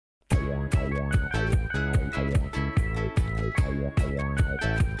I'm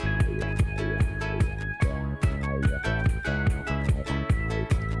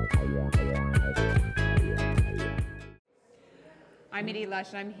Edie Lush,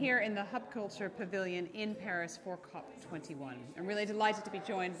 and I'm here in the Hub Culture Pavilion in Paris for COP21. I'm really delighted to be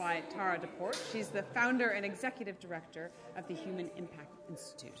joined by Tara DePorte. She's the founder and executive director of the Human Impact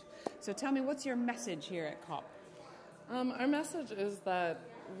Institute. So tell me, what's your message here at COP? Our message is that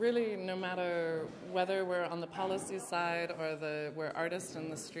really, no matter whether we're on the policy side or we're artists in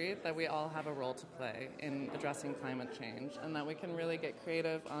the street, that we all have a role to play in addressing climate change, and that we can really get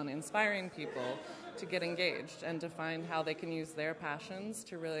creative on inspiring people to get engaged and to find how they can use their passions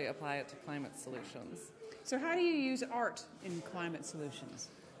to really apply it to climate solutions. So how do you use art in climate solutions?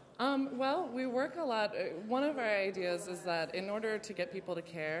 Well, we work a lot. One of our ideas is that in order to get people to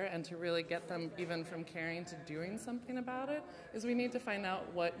care and to really get them even from caring to doing something about it, is we need to find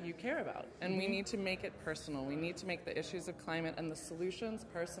out what you care about. And we need to make it personal. We need to make the issues of climate and the solutions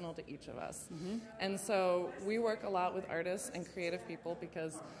personal to each of us. And so we work a lot with artists and creative people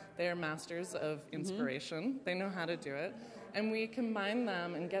because they're masters of inspiration. They know how to do it. And we combine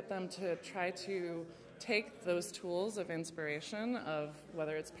them and get them to try to take those tools of inspiration, of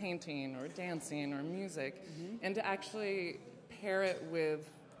whether it's painting or dancing or music, and to actually pair it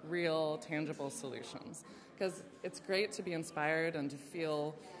with real, tangible solutions. Because it's great to be inspired and to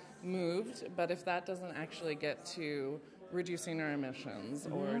feel moved, but if that doesn't actually get to reducing our emissions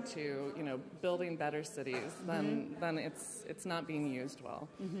or to building better cities, then it's not being used well.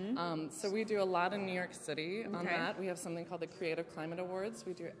 So we do a lot in New York City on that. We have something called the Creative Climate Awards.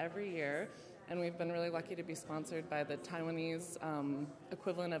 We do it every year. And we've been really lucky to be sponsored by the Taiwanese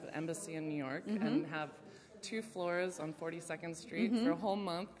equivalent of an embassy in New York and have 2 floors on 42nd Street for a whole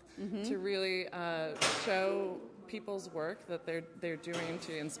month to really show people's work that they're doing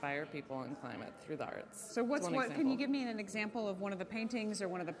to inspire people in climate through the arts. So can you give me an example of one of the paintings or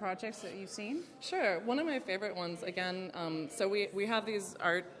one of the projects that you've seen? Sure. One of my favorite ones, again, so we have these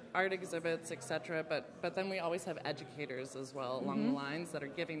art exhibits, etc., but then we always have educators as well along the lines that are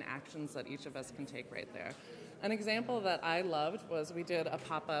giving actions that each of us can take right there. An example that I loved was we did a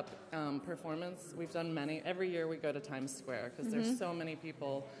pop-up performance. We've done many. Every year we go to Times Square because there's so many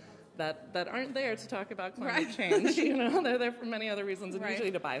people that aren't there to talk about climate change. They're there for many other reasons, and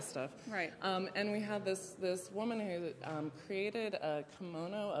usually to buy stuff. And we had this woman who created a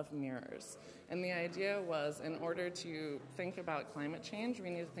kimono of mirrors. And the idea was, in order to think about climate change, we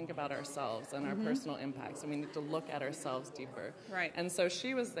need to think about ourselves and our personal impacts, and we need to look at ourselves deeper. And so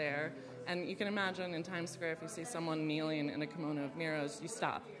she was there, and you can imagine in Times Square, if you see someone kneeling in a kimono of mirrors, you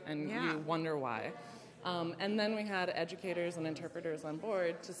stop and you wonder why. And then we had educators and interpreters on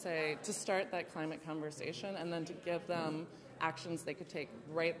board to start that climate conversation and then to give them actions they could take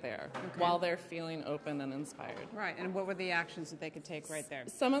right there while they're feeling open and inspired. Right, and what were the actions that they could take right there?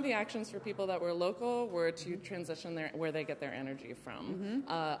 Some of the actions for people that were local were to transition where they get their energy from.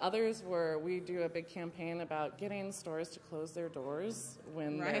 Others were, we do a big campaign about getting stores to close their doors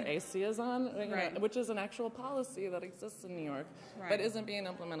when their AC is on, which is an actual policy that exists in New York, but isn't being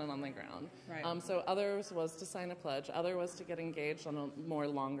implemented on the ground. So others was to sign a pledge, other was to get engaged on a more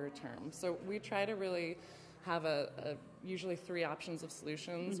longer term. So we try to really have usually 3 options of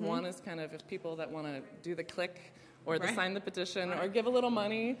solutions. One is kind of if people that want to do the click or the sign the petition or give a little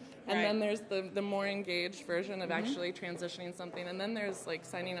money, and then there's the more engaged version of actually transitioning something, and then there's like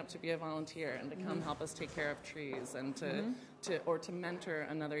signing up to be a volunteer and to come help us take care of trees and to mentor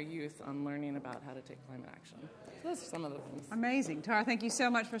another youth on learning about how to take climate action. So those are some of the things. Amazing. Tara, thank you so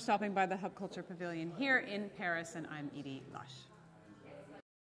much for stopping by the Hub Culture Pavilion here in Paris, and I'm Edie Lush.